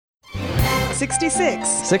66.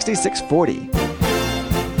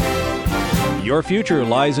 6640. Your future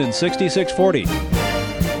lies in 6640.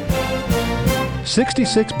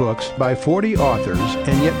 66 books by 40 authors,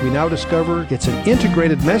 and yet we now discover it's an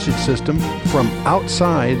integrated message system from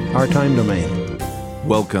outside our time domain.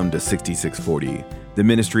 Welcome to 6640, the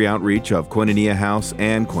ministry outreach of Koinonia House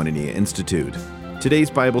and Koinonia Institute.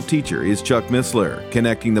 Today's Bible teacher is Chuck Missler,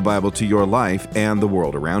 connecting the Bible to your life and the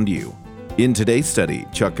world around you. In today's study,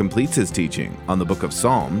 Chuck completes his teaching on the book of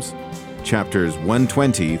Psalms, chapters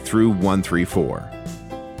 120 through 134.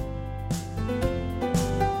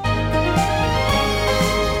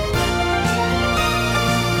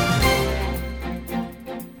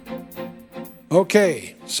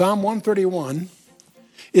 Okay, Psalm 131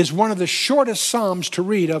 is one of the shortest psalms to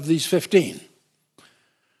read of these 15.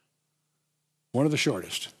 One of the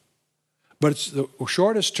shortest. But it's the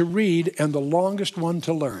shortest to read and the longest one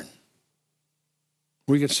to learn.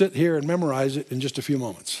 We can sit here and memorize it in just a few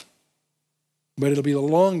moments. But it'll be the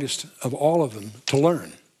longest of all of them to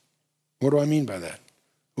learn. What do I mean by that?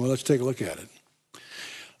 Well, let's take a look at it.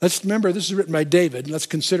 Let's remember, this is written by David. Let's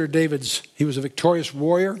consider he was a victorious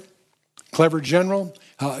warrior, clever general.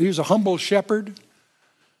 He was a humble shepherd,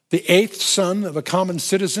 the 8th son of a common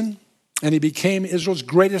citizen, and he became Israel's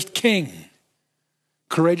greatest king.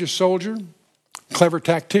 Courageous soldier, clever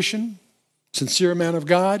tactician, sincere man of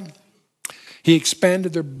God. He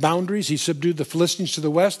expanded their boundaries. He subdued the Philistines to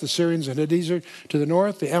the west, the Syrians and Hadazer to the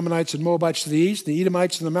north, the Ammonites and Moabites to the east, the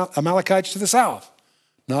Edomites and the Amalekites to the south.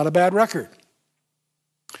 Not a bad record.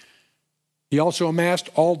 He also amassed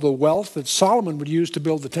all the wealth that Solomon would use to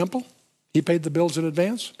build the temple. He paid the bills in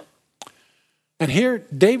advance. And here,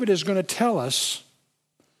 David is going to tell us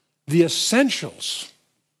the essentials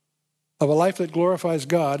of a life that glorifies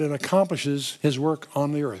God and accomplishes his work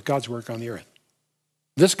on the earth, God's work on the earth.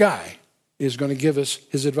 This guy is going to give us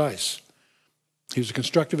his advice. He was a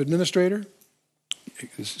constructive administrator.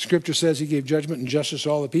 Scripture says he gave judgment and justice to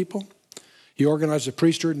all the people. He organized the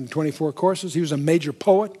priesthood in 24 courses. He was a major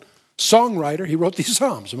poet, songwriter. He wrote these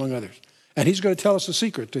psalms, among others. And he's going to tell us the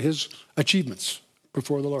secret to his achievements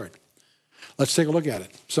before the Lord. Let's take a look at it.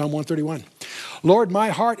 Psalm 131. Lord, my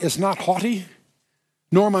heart is not haughty,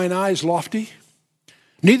 nor mine eyes lofty.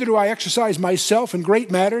 Neither do I exercise myself in great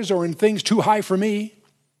matters or in things too high for me.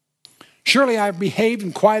 Surely I have behaved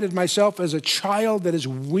and quieted myself as a child that is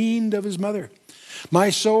weaned of his mother.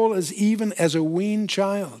 My soul is even as a weaned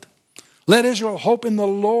child. Let Israel hope in the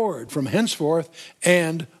Lord from henceforth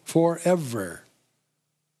and forever.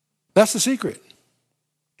 That's the secret.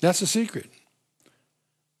 That's the secret.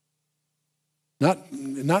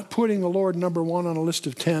 Not putting the Lord number one on a list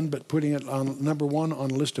of 10, but putting it on number one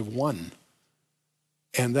on a list of 1.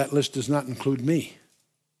 And that list does not include me.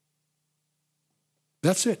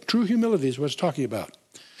 That's it. True humility is what it's talking about.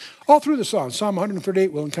 All through the Psalm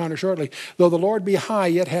 138 we'll encounter shortly. Though the Lord be high,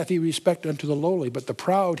 yet hath he respect unto the lowly, but the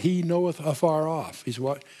proud he knoweth afar off. He's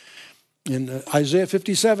what? In Isaiah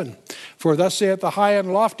 57, for thus saith the high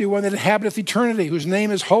and lofty one that inhabiteth eternity, whose name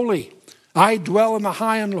is holy. I dwell in the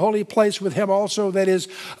high and holy place with him also that is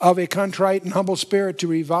of a contrite and humble spirit, to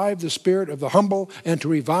revive the spirit of the humble and to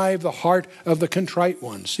revive the heart of the contrite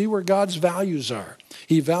one. See where God's values are.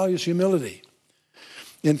 He values humility.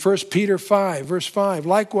 In 1 Peter 5, verse 5,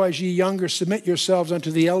 likewise ye younger, submit yourselves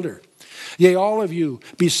unto the elder. Yea, all of you,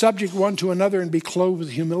 be subject one to another and be clothed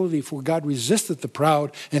with humility, for God resisteth the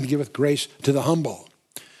proud and giveth grace to the humble.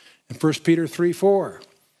 In 1 Peter 3, 4,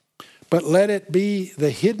 but let it be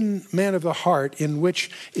the hidden man of the heart in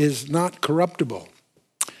which is not corruptible,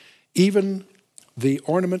 even the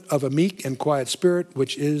ornament of a meek and quiet spirit,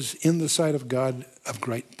 which is in the sight of God of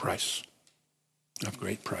great price. Of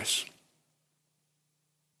great price.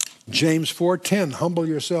 James 4:10, humble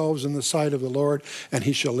yourselves in the sight of the Lord, and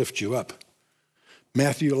he shall lift you up.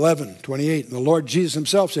 Matthew 11:28, the Lord Jesus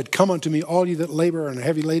himself said, come unto me, all you that labor and are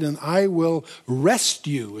heavy laden, I will rest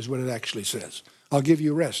you, is what it actually says. I'll give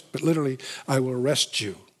you rest, but literally, I will rest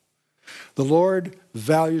you. The Lord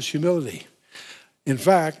values humility. In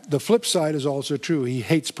fact, the flip side is also true. He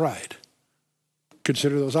hates pride.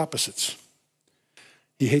 Consider those opposites.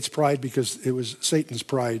 He hates pride because it was Satan's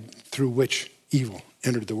pride through which evil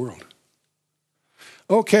entered the world.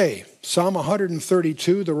 Okay, Psalm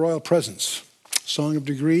 132, the royal presence. Song of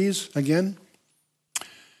Degrees, again.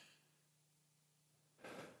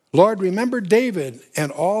 Lord, remember David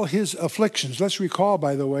and all his afflictions. Let's recall,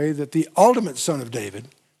 by the way, that the ultimate son of David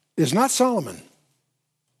is not Solomon,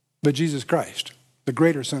 but Jesus Christ, the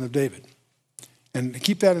greater son of David. And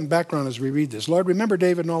keep that in background as we read this. Lord, remember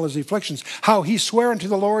David and all his afflictions, how he sware unto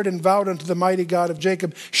the Lord and vowed unto the mighty God of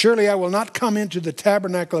Jacob, surely I will not come into the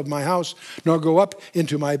tabernacle of my house, nor go up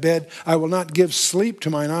into my bed. I will not give sleep to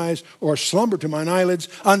mine eyes or slumber to mine eyelids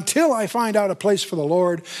until I find out a place for the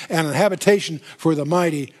Lord and an habitation for the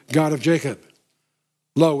mighty God of Jacob.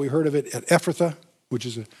 Lo, we heard of it at Ephrathah, which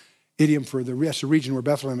is an idiom for the rest of the region where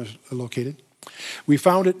Bethlehem is located. We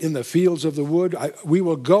found it in the fields of the wood. We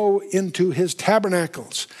will go into his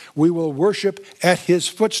tabernacles. We will worship at his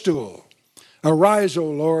footstool. Arise, O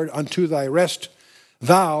Lord, unto thy rest,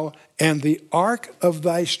 thou and the ark of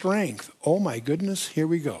thy strength. Oh my goodness, here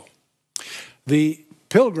we go. The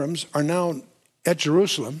pilgrims are now at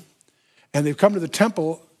Jerusalem, and they've come to the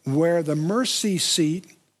temple where the mercy seat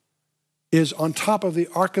is on top of the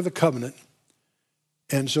Ark of the Covenant.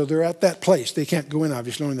 And so they're at that place. They can't go in,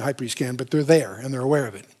 obviously, only the high priest can, but they're there, and they're aware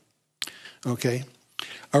of it. Okay?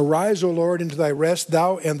 Arise, O Lord, into thy rest,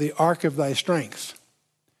 thou and the ark of thy strength.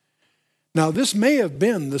 Now, this may have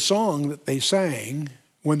been the song that they sang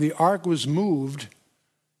when the ark was moved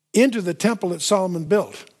into the temple that Solomon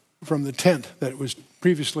built from the tent that it was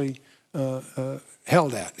previously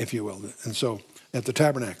held at, if you will, and so at the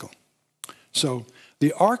tabernacle. So,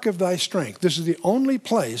 the ark of thy strength. This is the only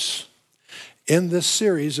place in this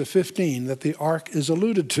series of 15 that the ark is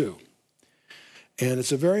alluded to. And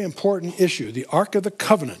it's a very important issue, the Ark of the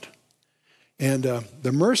Covenant. And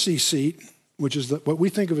the mercy seat, which is what we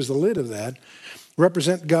think of as the lid of that,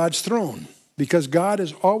 represent God's throne, because God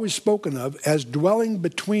is always spoken of as dwelling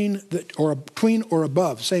between or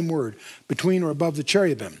above, same word, between or above the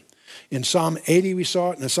cherubim. In Psalm 80 we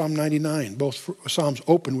saw it, and in Psalm 99. Both Psalms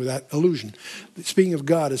open with that allusion. Speaking of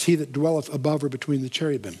God as he that dwelleth above or between the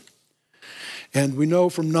cherubim. And we know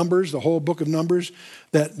from Numbers, the whole book of Numbers,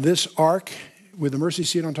 that this ark with the mercy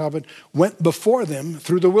seat on top of it went before them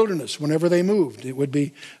through the wilderness. Whenever they moved, it would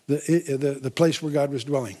be the place where God was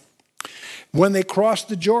dwelling. When they crossed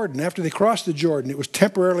the Jordan, after they crossed the Jordan, it was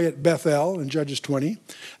temporarily at Bethel in Judges 20,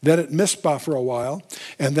 then at Mizpah for a while,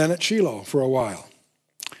 and then at Shiloh for a while.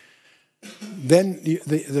 Then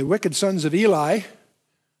the wicked sons of Eli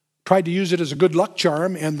tried to use it as a good luck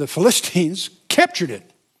charm, and the Philistines captured it.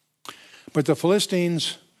 But the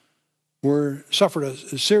Philistines suffered a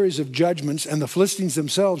series of judgments, and the Philistines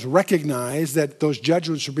themselves recognized that those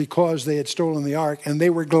judgments were because they had stolen the ark, and they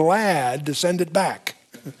were glad to send it back.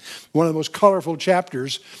 One of the most colorful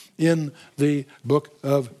chapters in the book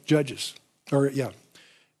of Judges. Or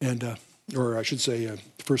I should say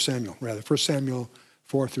 1 Samuel, rather. 1 Samuel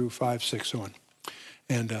 4 through 5, 6, so on.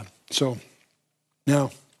 And so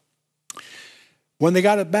now, when they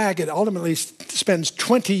got it back, it ultimately spends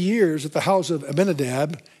 20 years at the house of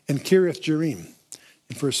Abinadab in Kiriath Jearim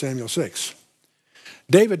in 1 Samuel 6.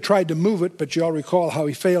 David tried to move it, but you all recall how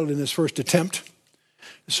he failed in his first attempt.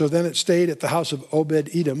 So then it stayed at the house of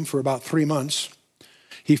Obed-Edom for about 3 months.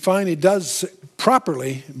 He finally does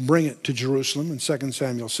properly bring it to Jerusalem in 2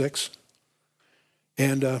 Samuel 6.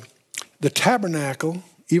 And the tabernacle,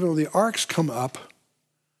 even though the arks come up,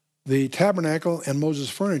 the tabernacle and Moses'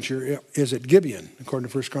 furniture is at Gibeon, according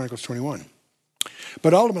to 1 Chronicles 21.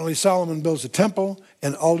 But ultimately, Solomon builds the temple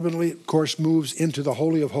and ultimately, of course, moves into the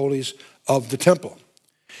Holy of Holies of the temple.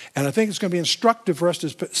 And I think it's going to be instructive for us to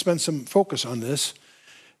spend some focus on this.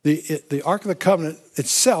 The Ark of the Covenant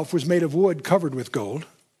itself was made of wood covered with gold.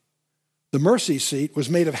 The mercy seat was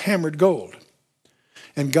made of hammered gold.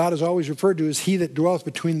 And God is always referred to as he that dwelleth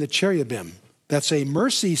between the cherubim. That's a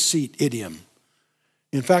mercy seat idiom.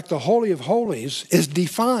 In fact, the Holy of Holies is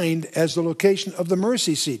defined as the location of the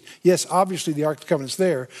mercy seat. Yes, obviously the Ark of the Covenant's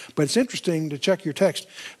there, but it's interesting to check your text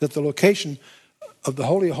that the location of the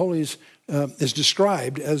Holy of Holies is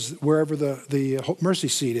described as wherever the mercy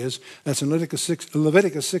seat is. That's in Leviticus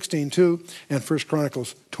 16:2 and 1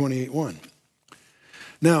 Chronicles 28:1.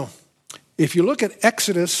 Now, if you look at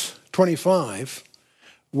Exodus 25,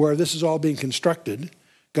 where this is all being constructed,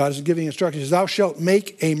 God is giving instructions. Thou shalt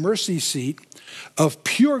make a mercy seat of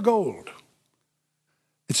pure gold.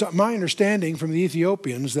 It's my understanding from the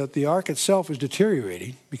Ethiopians that the ark itself is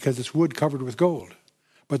deteriorating because it's wood covered with gold.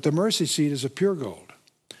 But the mercy seat is of pure gold.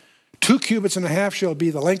 2 cubits and a half shall be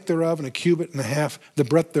the length thereof, and 1 cubit and a half the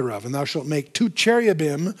breadth thereof. And thou shalt make 2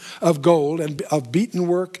 cherubim of gold, and of beaten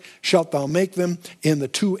work shalt thou make them in the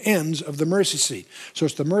 2 ends of the mercy seat. So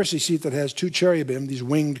it's the mercy seat that has 2 cherubim, these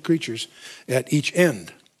winged creatures, at each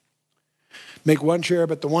end. Make 1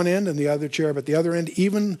 cherub at the one end and the other cherub at the other end.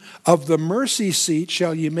 Even of the mercy seat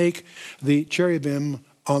shall ye make the cherubim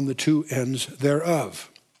on the 2 ends thereof.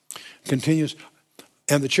 Continues,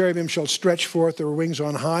 And the cherubim shall stretch forth their wings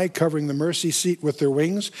on high, covering the mercy seat with their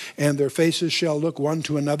wings, and their faces shall look one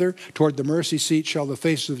to another. Toward the mercy seat shall the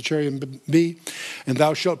faces of the cherubim be. And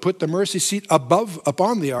thou shalt put the mercy seat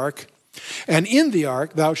upon the ark, and in the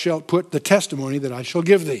ark thou shalt put the testimony that I shall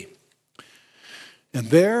give thee. And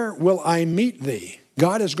there will I meet thee.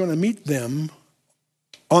 God is going to meet them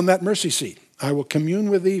on that mercy seat. I will commune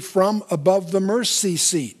with thee from above the mercy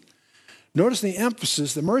seat. Notice the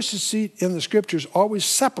emphasis. The mercy seat in the scriptures always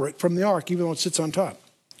separate from the ark, even though it sits on top.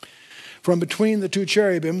 From between the two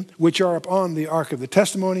cherubim, which are upon the ark of the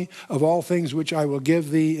testimony of all things which I will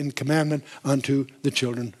give thee in commandment unto the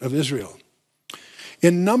children of Israel.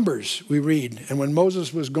 In Numbers, we read, and when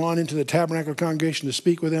Moses was gone into the tabernacle congregation to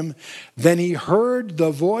speak with him, then he heard the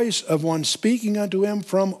voice of one speaking unto him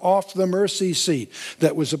from off the mercy seat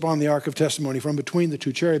that was upon the ark of testimony, from between the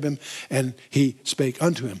two cherubim, and he spake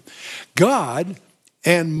unto him. God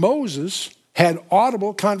and Moses had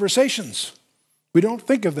audible conversations. We don't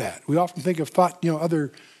think of that. We often think of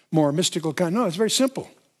other more mystical kind. No, it's very simple.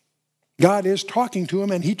 God is talking to him,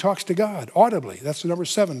 and he talks to God audibly. That's Numbers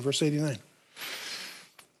 7, verse 89.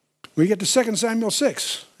 We get to 2 Samuel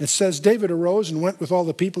 6. It says, David arose and went with all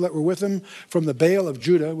the people that were with him from the Baal of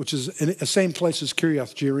Judah, which is in the same place as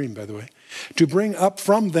Kiriath Jearim, by the way, to bring up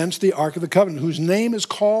from thence the ark of the covenant, whose name is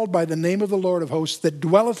called by the name of the Lord of hosts, that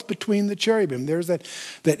dwelleth between the cherubim. There's that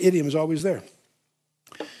idiom is always there.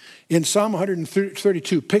 In Psalm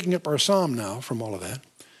 132, picking up our psalm now from all of that,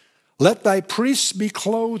 let thy priests be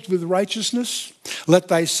clothed with righteousness. Let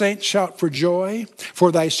thy saints shout for joy.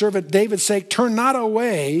 For thy servant David's sake, turn not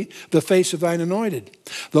away the face of thine anointed.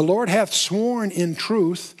 The Lord hath sworn in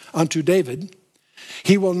truth unto David.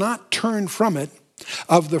 He will not turn from it.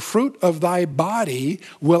 Of the fruit of thy body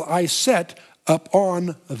will I set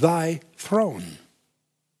upon thy throne.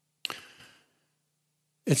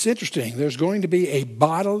 It's interesting. There's going to be a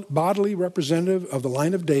bodily representative of the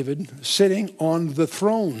line of David sitting on the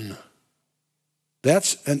throne.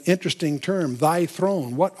 That's an interesting term, thy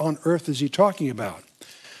throne. What on earth is he talking about?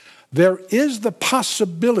 There is the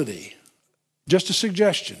possibility, just a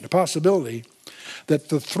suggestion, the possibility that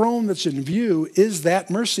the throne that's in view is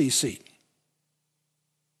that mercy seat.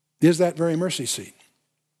 Is that very mercy seat.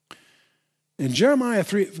 In Jeremiah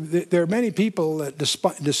 3, there are many people that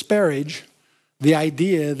disparage the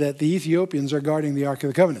idea that the Ethiopians are guarding the Ark of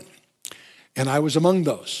the Covenant. And I was among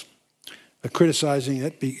those. Criticizing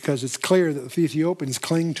it because it's clear that the Ethiopians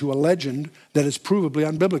cling to a legend that is provably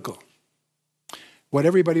unbiblical. What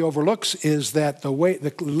everybody overlooks is that the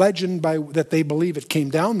legend that they believe it came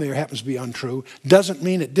down there happens to be untrue, doesn't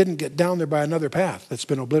mean it didn't get down there by another path that's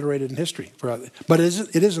been obliterated in history. But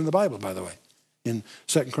it is in the Bible, by the way, in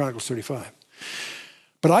 2 Chronicles 35.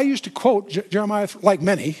 But I used to quote Jeremiah, like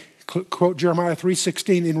many, quote Jeremiah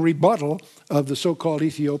 3:16 in rebuttal of the so-called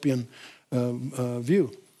Ethiopian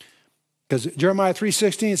view. Because Jeremiah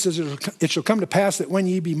 3:16 says, it shall come to pass that when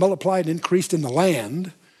ye be multiplied and increased in the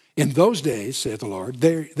land, in those days, saith the Lord,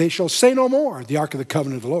 they shall say no more, the ark of the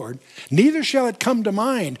covenant of the Lord, neither shall it come to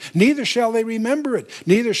mind, neither shall they remember it,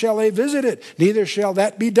 neither shall they visit it, neither shall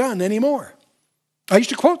that be done anymore. I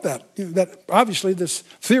used to quote that. That obviously this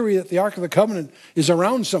theory that the ark of the covenant is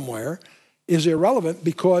around somewhere is irrelevant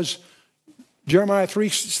because Jeremiah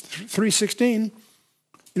 3:16,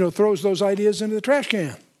 throws those ideas into the trash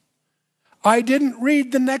can. I didn't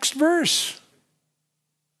read the next verse.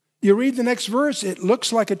 You read the next verse, it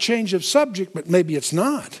looks like a change of subject, but maybe it's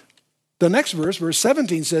not. The next verse, verse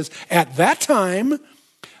 17 says, at that time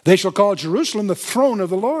they shall call Jerusalem the throne of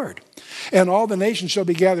the Lord, and all the nations shall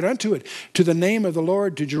be gathered unto it. To the name of the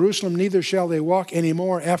Lord, to Jerusalem, neither shall they walk any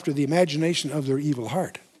more after the imagination of their evil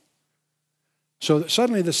heart. So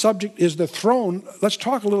suddenly the subject is the throne. Let's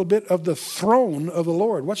talk a little bit of the throne of the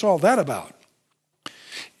Lord. What's all that about?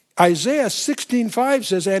 Isaiah 16:5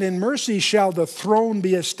 says, and in mercy shall the throne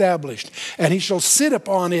be established, and he shall sit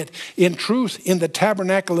upon it in truth in the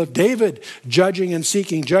tabernacle of David, judging and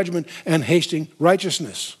seeking judgment and hasting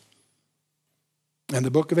righteousness. And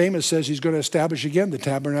the book of Amos says he's going to establish again the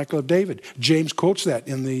tabernacle of David. James quotes that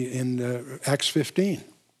in Acts 15.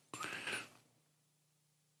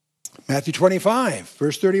 Matthew 25,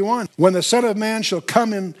 verse 31. When the Son of Man shall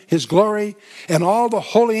come in his glory, and all the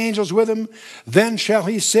holy angels with him, then shall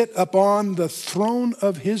he sit upon the throne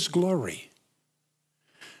of his glory.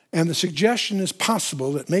 And the suggestion is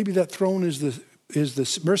possible that maybe that throne is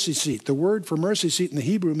the mercy seat. The word for mercy seat in the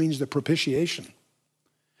Hebrew means the propitiation.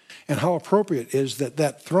 And how appropriate is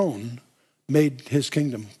that throne made his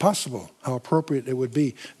kingdom possible. How appropriate it would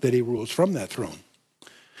be that he rules from that throne.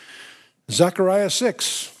 Zechariah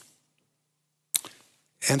 6.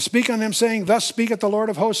 and speak on them, saying, thus speaketh the Lord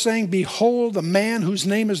of hosts, saying, behold, the man whose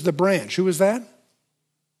name is the branch. Who is that?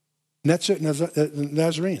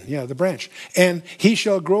 Nazarene, the branch. And he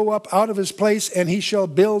shall grow up out of his place, and he shall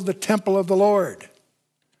build the temple of the Lord.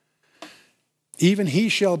 Even he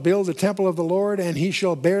shall build the temple of the Lord, and he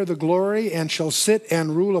shall bear the glory, and shall sit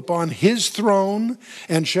and rule upon his throne,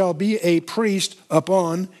 and shall be a priest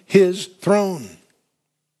upon his throne.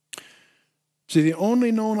 See, the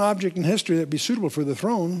only known object in history that would be suitable for the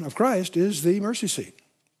throne of Christ is the mercy seat.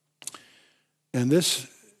 And this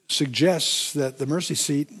suggests that the mercy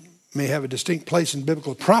seat may have a distinct place in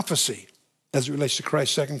biblical prophecy as it relates to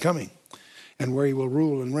Christ's second coming and where he will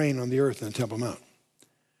rule and reign on the earth in the Temple Mount.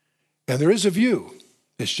 And there is a view,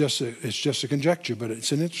 it's just a conjecture, but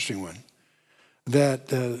it's an interesting one, that,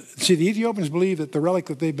 the Ethiopians believe that the relic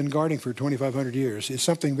that they've been guarding for 2,500 years is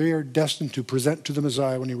something they are destined to present to the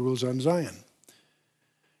Messiah when he rules on Zion.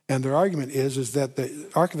 And their argument is that the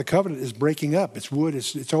Ark of the Covenant is breaking up. It's wood,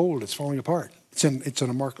 it's old, it's falling apart. It's in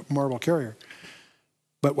a marble carrier.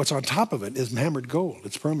 But what's on top of it is hammered gold.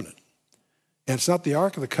 It's permanent. And it's not the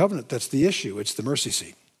Ark of the Covenant that's the issue. It's the mercy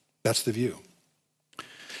seat. That's the view.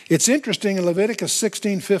 It's interesting in Leviticus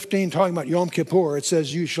 16:15, talking about Yom Kippur, it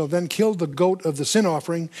says, you shall then kill the goat of the sin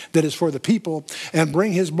offering that is for the people, and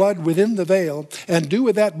bring his blood within the veil, and do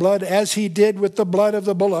with that blood as he did with the blood of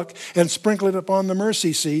the bullock, and sprinkle it upon the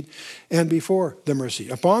mercy seat and before the mercy.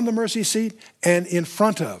 Upon the mercy seat and in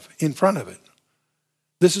front of it.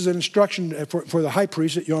 This is an instruction for the high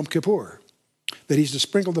priest at Yom Kippur, that he's to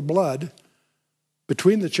sprinkle the blood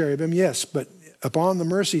between the cherubim, yes, but upon the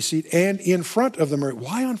mercy seat and in front of the mercy.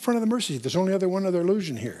 Why on front of the mercy seat? There's only one other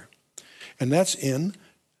allusion here. And that's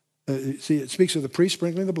it speaks of the priest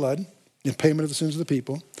sprinkling the blood in payment of the sins of the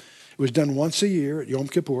people. It was done once a year at Yom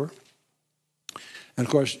Kippur. And of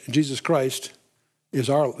course, Jesus Christ is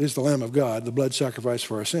the Lamb of God, the blood sacrifice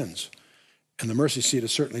for our sins. And the mercy seat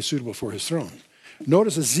is certainly suitable for his throne.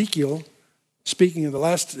 Notice Ezekiel, speaking of the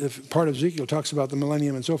last part of Ezekiel, talks about the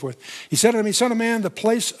millennium and so forth. He said unto me, Son of man, the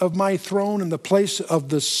place of my throne and the place of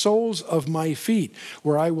the soles of my feet,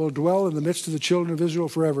 where I will dwell in the midst of the children of Israel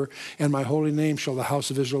forever, and my holy name shall the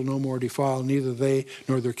house of Israel no more defile, neither they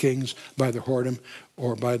nor their kings by their whoredom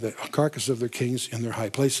or by the carcass of their kings in their high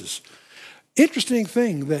places. Interesting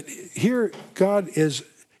thing that here God is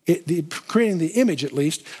creating the image, at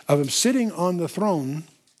least, of him sitting on the throne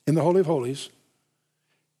in the Holy of Holies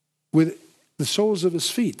with the soles of his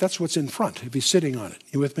feet. That's what's in front if he's sitting on it.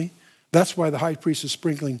 You with me? That's why the high priest is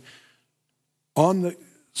sprinkling on the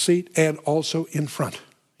seat and also in front,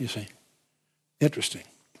 you see. Interesting.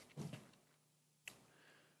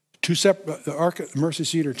 The Ark of the mercy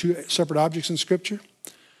seat are two separate objects in Scripture.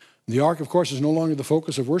 The Ark, of course, is no longer the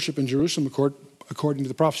focus of worship in Jerusalem, according to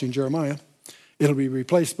the prophecy in Jeremiah. It'll be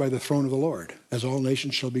replaced by the throne of the Lord, as all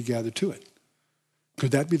nations shall be gathered to it.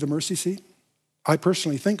 Could that be the mercy seat? I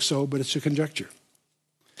personally think so, but it's a conjecture.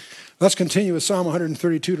 Let's continue with Psalm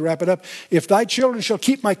 132 to wrap it up. If thy children shall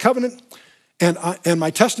keep my covenant and my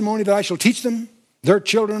testimony that I shall teach them, their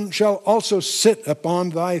children shall also sit upon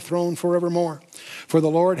thy throne forevermore. For the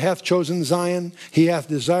Lord hath chosen Zion, he hath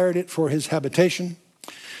desired it for his habitation.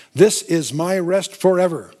 This is my rest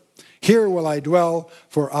forever. Here will I dwell,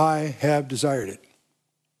 for I have desired it.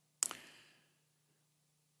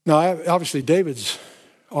 Now, obviously, David's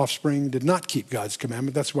offspring did not keep God's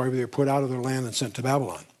commandment. That's why they were put out of their land and sent to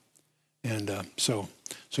Babylon. And so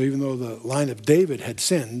even though the line of David had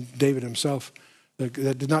sinned, David himself, that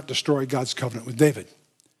did not destroy God's covenant with David.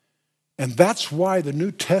 And that's why the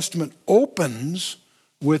New Testament opens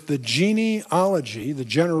with the genealogy,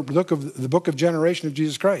 the book of generation of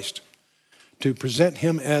Jesus Christ, to present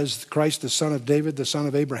him as Christ, the son of David, the son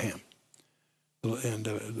of Abraham. And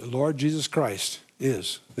the Lord Jesus Christ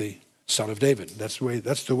is the son of David. That's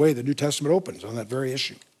the way the New Testament opens on that very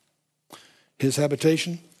issue. His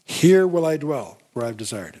habitation, here will I dwell, for I've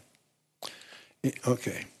desired it.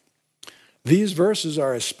 Okay. These verses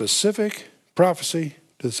are a specific prophecy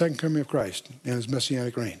to the second coming of Christ and his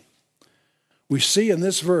messianic reign. We see in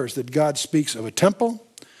this verse that God speaks of a temple,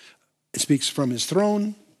 it speaks from his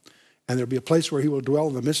throne, and there'll be a place where he will dwell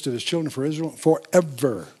in the midst of his children for Israel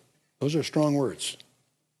forever. Those are strong words.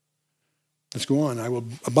 Let's go on. I will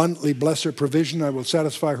abundantly bless her provision. I will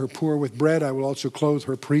satisfy her poor with bread. I will also clothe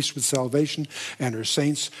her priests with salvation, and her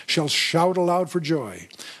saints shall shout aloud for joy.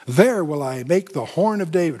 There will I make the horn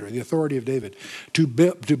of David, or the authority of David, to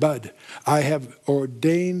bud. I have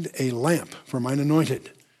ordained a lamp for mine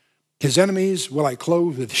anointed. His enemies will I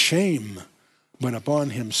clothe with shame, but upon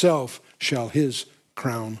himself shall his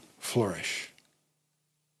crown flourish.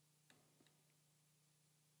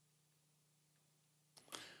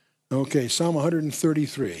 Okay, Psalm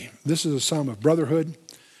 133. This is a psalm of brotherhood.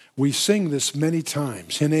 We sing this many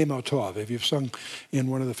times. Hinei Motov. If you've sung in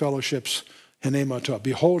one of the fellowships, Hinei Motov.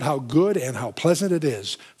 Behold how good and how pleasant it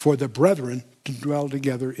is for the brethren to dwell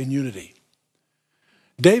together in unity.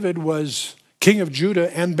 David was king of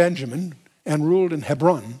Judah and Benjamin and ruled in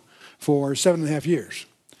Hebron for 7.5 years.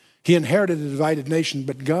 He inherited a divided nation,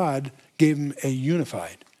 but God gave him a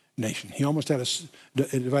unified nation. He almost had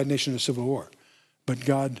a divided nation in a civil war, but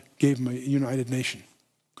God gave him a united nation.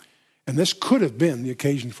 And this could have been the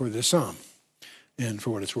occasion for this psalm, and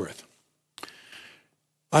for what it's worth.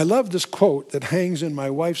 I love this quote that hangs in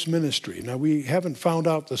my wife's ministry. Now, we haven't found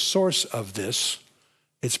out the source of this.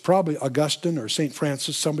 It's probably Augustine or St.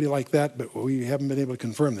 Francis, somebody like that, but we haven't been able to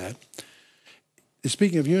confirm that.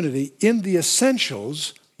 Speaking of unity, in the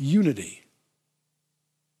essentials, unity.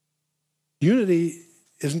 Unity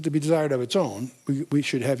isn't to be desired of its own. We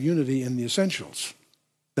should have unity in the essentials.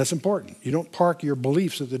 That's important. You don't park your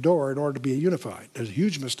beliefs at the door in order to be unified. There's a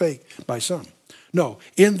huge mistake by some. No,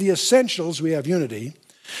 in the essentials we have unity.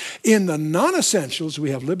 In the non-essentials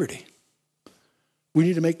we have liberty. We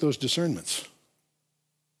need to make those discernments.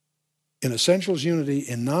 In essentials, unity.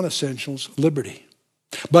 In non-essentials, liberty.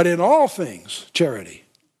 But in all things, charity.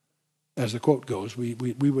 As the quote goes, we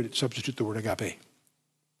would substitute the word agape.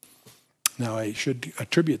 Now, I should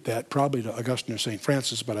attribute that probably to Augustine or St.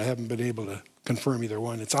 Francis, but I haven't been able to confirm either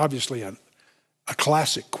one. It's obviously a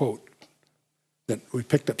classic quote that we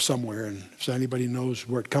picked up somewhere, and if anybody knows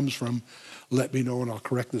where it comes from, let me know and I'll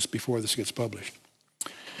correct this before this gets published.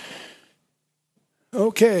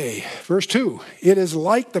 Okay, verse 2. It is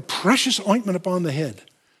like the precious ointment upon the head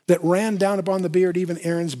that ran down upon the beard, even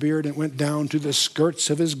Aaron's beard, and went down to the skirts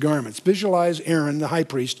of his garments. Visualize Aaron, the high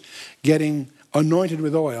priest, getting anointed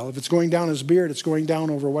with oil. If it's going down his beard, it's going down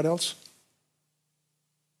over what else?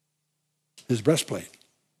 His breastplate,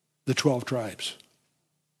 the 12 tribes.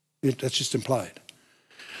 That's just implied.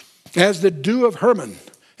 As the dew of Hermon,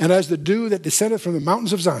 and as the dew that descendeth from the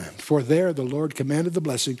mountains of Zion, for there the Lord commanded the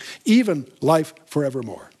blessing, even life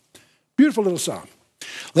forevermore. Beautiful little psalm.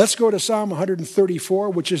 Let's go to Psalm 134,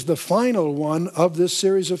 which is the final one of this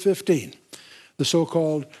series of 15, the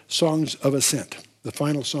so-called Songs of Ascent, the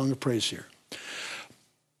final song of praise here.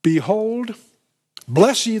 Behold,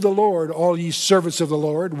 bless ye the Lord, all ye servants of the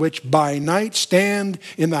Lord, which by night stand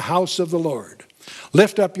in the house of the Lord.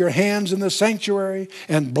 Lift up your hands in the sanctuary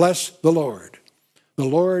and bless the Lord. The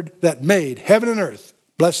Lord that made heaven and earth,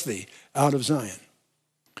 bless thee out of Zion.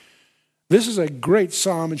 This is a great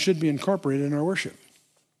psalm and should be incorporated in our worship.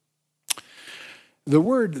 The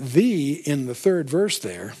word thee in the third verse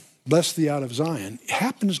there, bless thee out of Zion,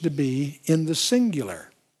 happens to be in the singular.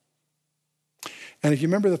 And if you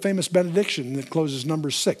remember the famous benediction that closes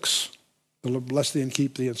number 6, the Lord bless thee and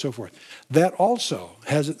keep thee and so forth, that also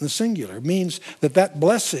has it in the singular. Means that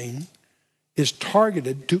blessing is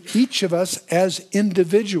targeted to each of us as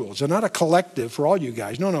individuals, and not a collective for all you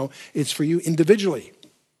guys. No, it's for you individually.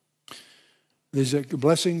 There's a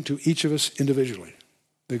blessing to each of us individually.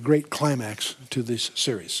 The great climax to this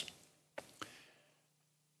series.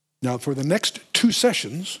 Now, for the next 2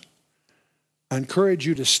 sessions, I encourage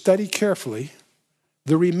you to study carefully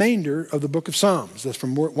the remainder of the book of Psalms. That's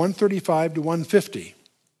from 135 to 150.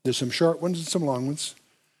 There's some short ones and some long ones.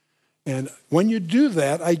 And when you do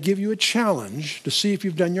that, I give you a challenge to see if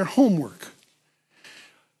you've done your homework.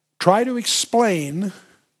 Try to explain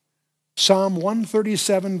Psalm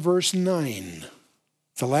 137, verse 9.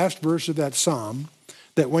 The last verse of that psalm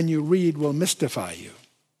that when you read will mystify you.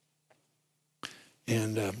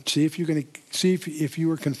 And see if if you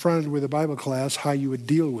were confronted with a Bible class, how you would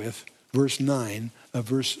deal with verse 9 of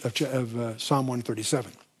Psalm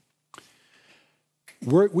 137.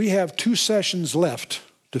 We have 2 sessions left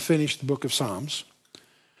to finish the book of Psalms.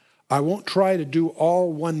 I won't try to do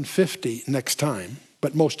all 150 next time,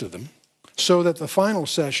 but most of them, so that the final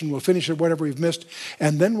session will finish at whatever we've missed,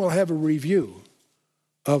 and then we'll have a review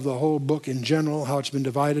of the whole book in general, how it's been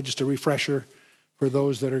divided, just a refresher for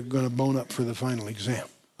those that are going to bone up for the final exam.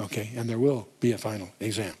 Okay, and there will be a final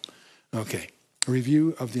exam. Okay, a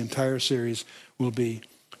review of the entire series will be,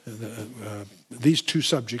 these 2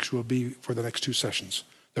 subjects will be for the next 2 sessions.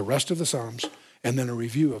 The rest of the Psalms, and then a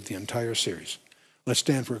review of the entire series. Let's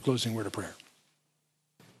stand for a closing word of prayer.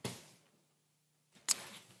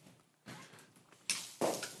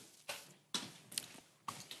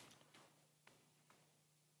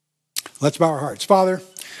 Let's bow our hearts. Father,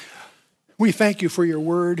 we thank you for your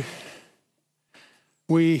word.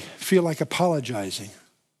 We feel like apologizing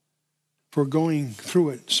for going through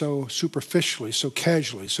it so superficially, so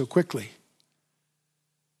casually, so quickly.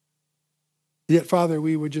 Yet, Father,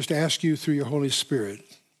 we would just ask you through your Holy Spirit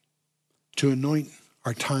to anoint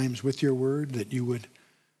our times with your word, that you would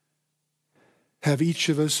have each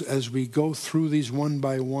of us, as we go through these one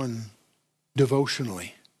by one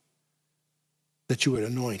devotionally, that you would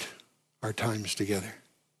anoint our times together.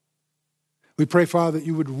 We pray, Father, that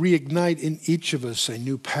you would reignite in each of us a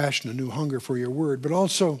new passion, a new hunger for your word, but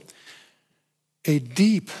also a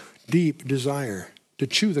deep, deep desire to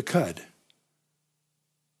chew the cud,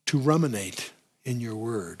 to ruminate in your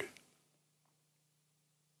word.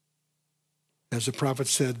 As the prophet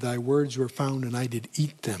said, thy words were found and I did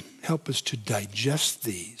eat them. Help us to digest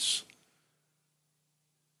these.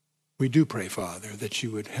 We do pray, Father, that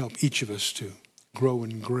you would help each of us to grow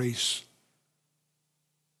in grace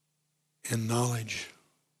and knowledge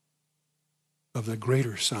of the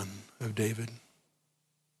greater Son of David,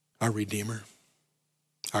 our Redeemer,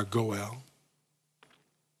 our Goel,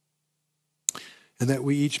 and that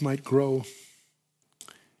we each might grow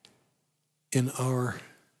in our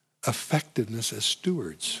effectiveness as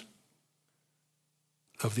stewards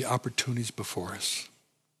of the opportunities before us.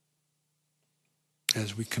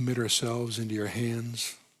 As we commit ourselves into your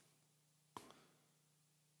hands,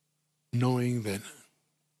 knowing that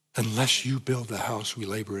unless you build the house, we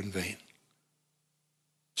labor in vain.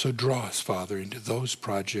 So draw us, Father, into those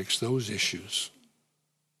projects, those issues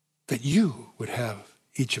that you would have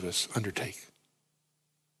each of us undertake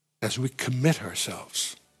as we commit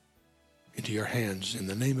ourselves into your hands in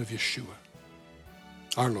the name of Yeshua,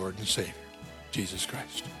 our Lord and Savior, Jesus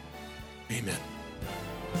Christ. Amen.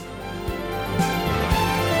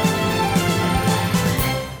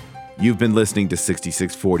 You've been listening to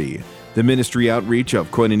 6640, the ministry outreach of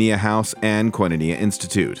Koinonia House and Koinonia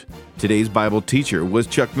Institute. Today's Bible teacher was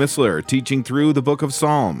Chuck Missler, teaching through the book of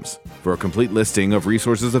Psalms. For a complete listing of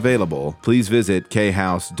resources available, please visit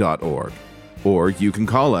khouse.org. Or you can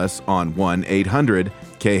call us on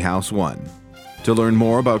 1-800-KHOUSE-1. To learn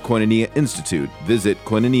more about Koinonia Institute, visit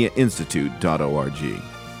koinoniainstitute.org.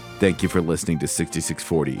 Thank you for listening to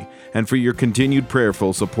 6640 and for your continued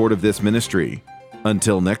prayerful support of this ministry.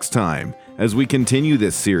 Until next time, as we continue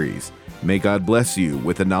this series, may God bless you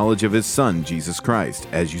with the knowledge of His Son, Jesus Christ,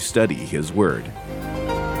 as you study His Word.